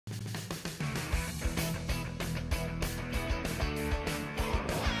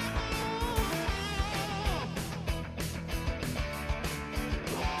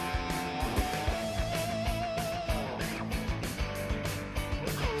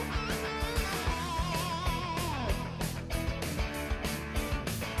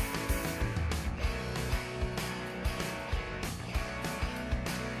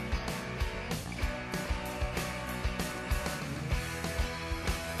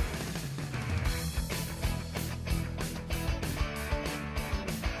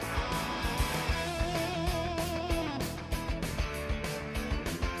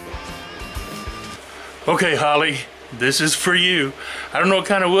Okay, Holly, this is for you. I don't know what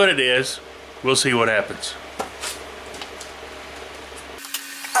kind of wood it is. We'll see what happens.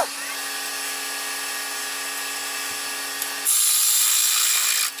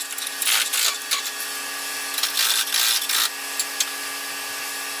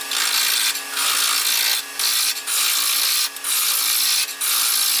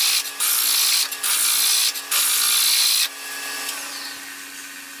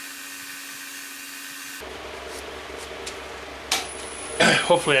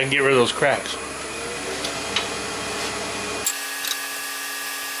 Hopefully I can get rid of those cracks.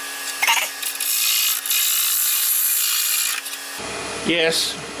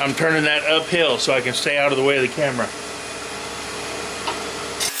 Yes, I'm turning that uphill so I can stay out of the way of the camera.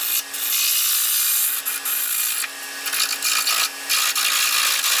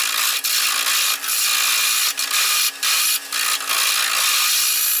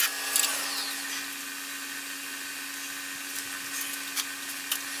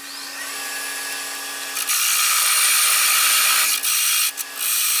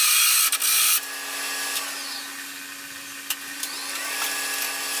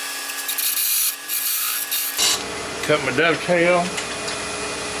 Cut my dovetail.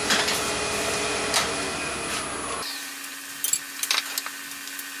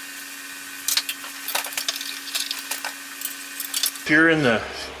 If you're in the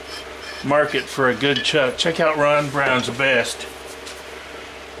market for a good chuck, check out Ron Brown's the best.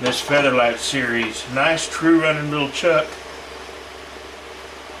 This Featherlight series. Nice true running little chuck.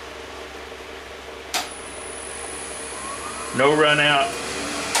 No run out.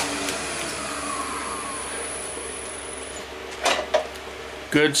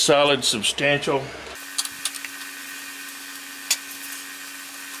 Good, solid, substantial.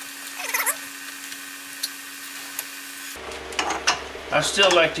 I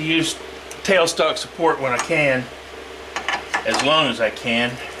still like to use tailstock support when I can, as long as I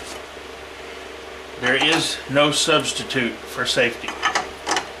can. There is no substitute for safety.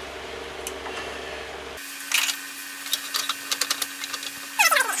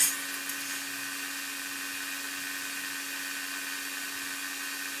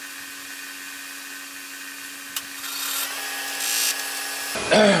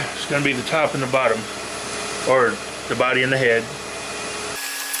 It's going to be the top and the bottom, or the body and the head.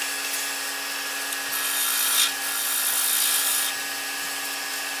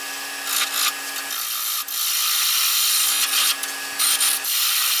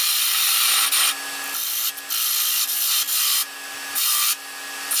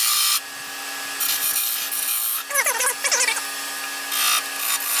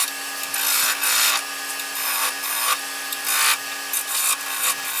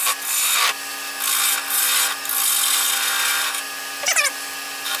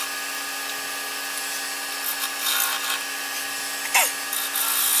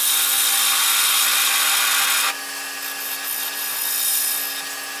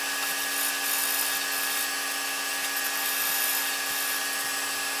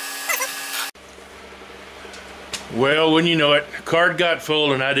 Well, when you know it, the card got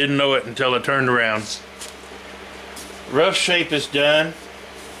full and I didn't know it until I turned around. Rough shape is done.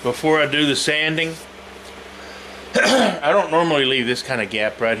 Before I do the sanding, I don't normally leave this kind of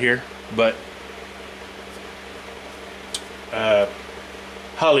gap right here, but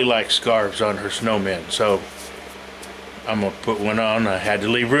Holly likes scarves on her Snowman, so I'm going to put one on. I had to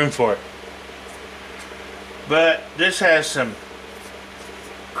leave room for it. But this has some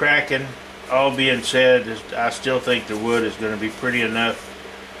cracking. All being said, I still think the wood is going to be pretty enough.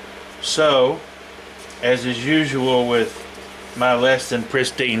 So, as is usual with my less than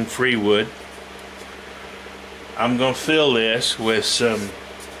pristine free wood, I'm going to fill this with some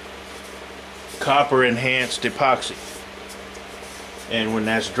copper enhanced epoxy. And when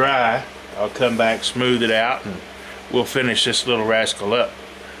that's dry, I'll come back, smooth it out, and we'll finish this little rascal up.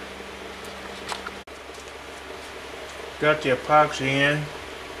 Got the epoxy in.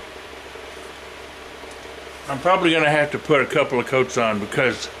 I'm probably going to have to put a couple of coats on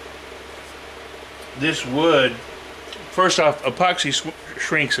because this wood, first off, epoxy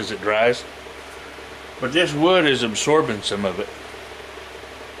shrinks as it dries, but this wood is absorbing some of it.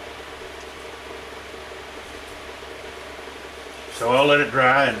 So I'll let it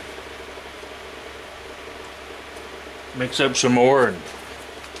dry and mix up some more, and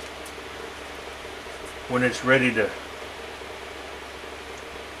when it's ready to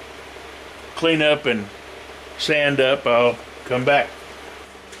clean up and sand up, I'll come back.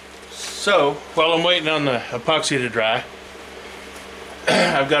 So while I'm waiting on the epoxy to dry,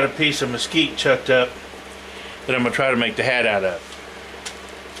 I've got a piece of mesquite chucked up that I'm going to try to make the hat out of.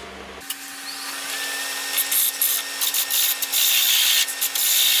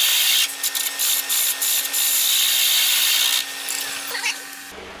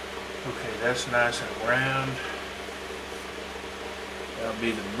 that's nice and round. That'll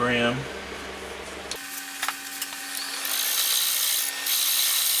be the brim.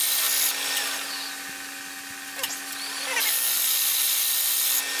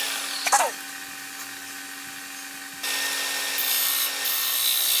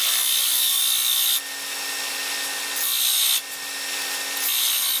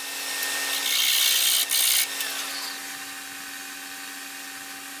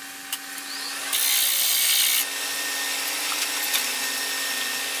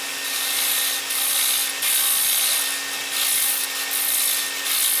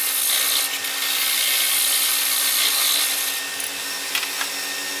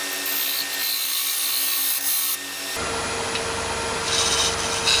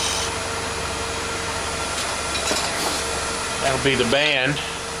 That'll be the band.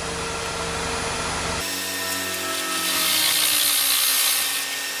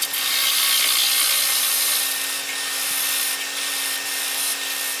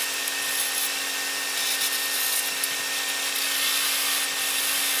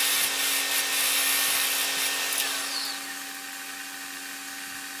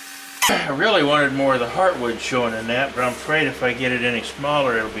 I really wanted more of the heartwood showing in that, but I'm afraid if I get it any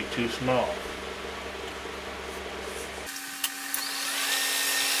smaller, it'll be too small.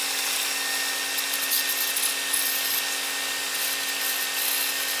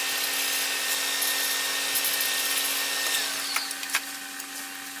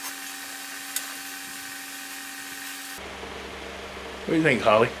 What do you think,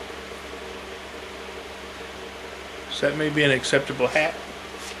 Holly? Does that may be an acceptable hat?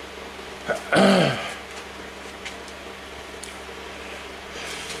 I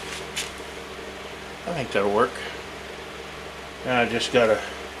think that'll work. Now I just gotta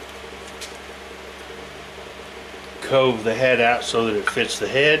cove the head out so that it fits the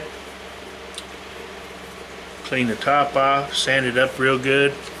head. Clean the top off, sand it up real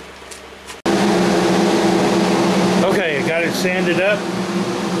good. Okay, I got it sanded up.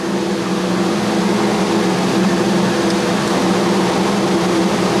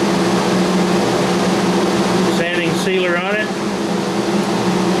 Sanding sealer on it.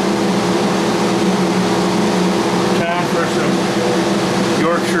 Time for some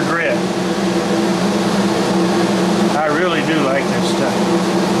Yorkshire grit. I really do like this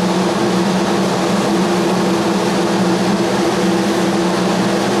stuff.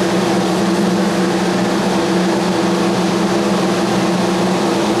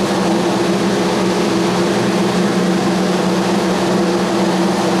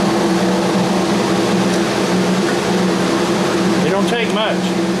 Take much.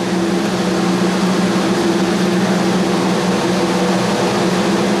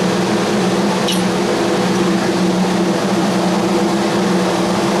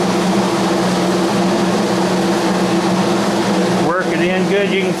 Work it in good.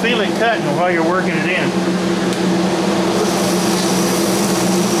 You can feel it cutting while you're working it in.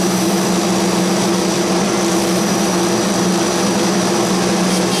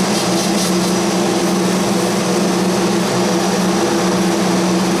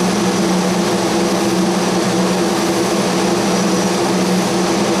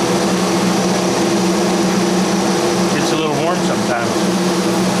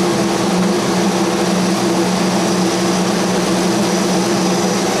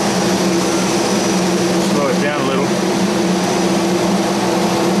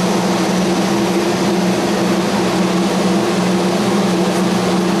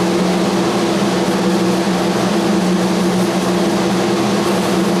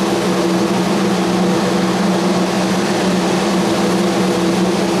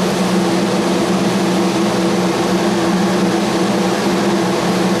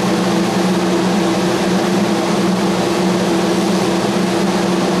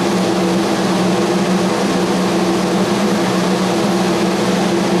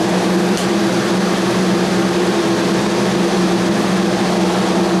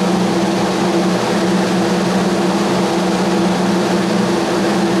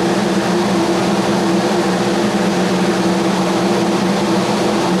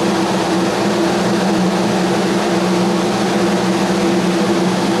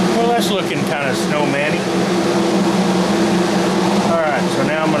 Looking kind of snowman-y. Alright, so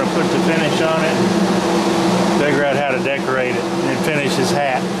now I'm going to put the finish on it, figure out how to decorate it, and finish his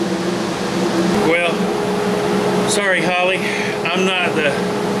hat. Well, sorry Holly, I'm not the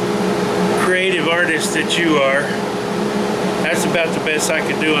creative artist that you are. That's about the best I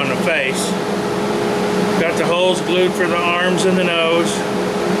could do on the face. Got the holes glued for the arms and the nose.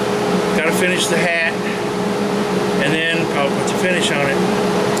 Got to finish the hat, and then I'll put the finish on it.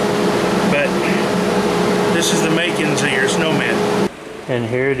 But This is the makings of your snowman. And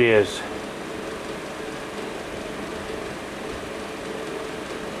here it is.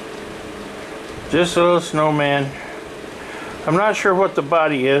 Just a little snowman. I'm not sure what the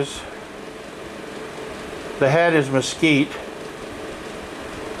body is. The hat is mesquite.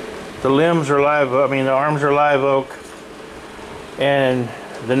 The limbs are live oak. I mean, the arms are live oak. And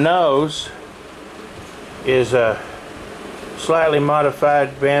the nose is a slightly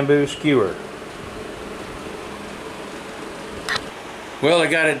modified bamboo skewer. Well, I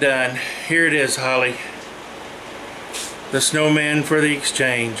got it done. Here it is, Holly. The snowman for the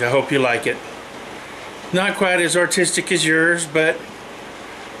exchange. I hope you like it. Not quite as artistic as yours, but,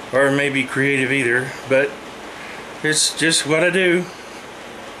 or maybe creative either, but it's just what I do.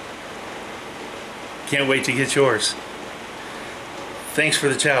 Can't wait to get yours. Thanks for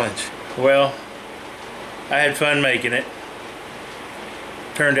the challenge. Well, I had fun making it.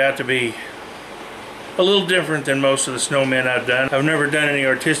 Turned out to be a little different than most of the snowmen I've done. I've never done any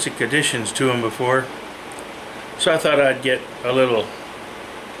artistic additions to them before, so I thought I'd get a little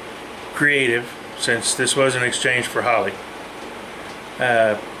creative since this was an exchange for Holly.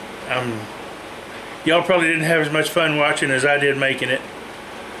 Y'all probably didn't have as much fun watching as I did making it,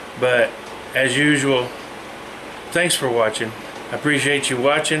 but as usual, thanks for watching. I appreciate you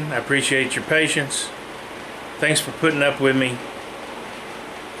watching. I appreciate your patience. Thanks for putting up with me.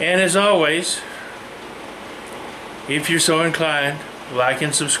 And as always, if you're so inclined, like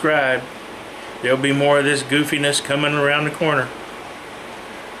and subscribe. There'll be more of this goofiness coming around the corner.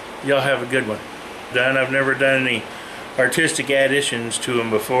 Y'all have a good one. I've never done any artistic additions to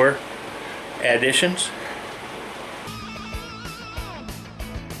them before. Additions?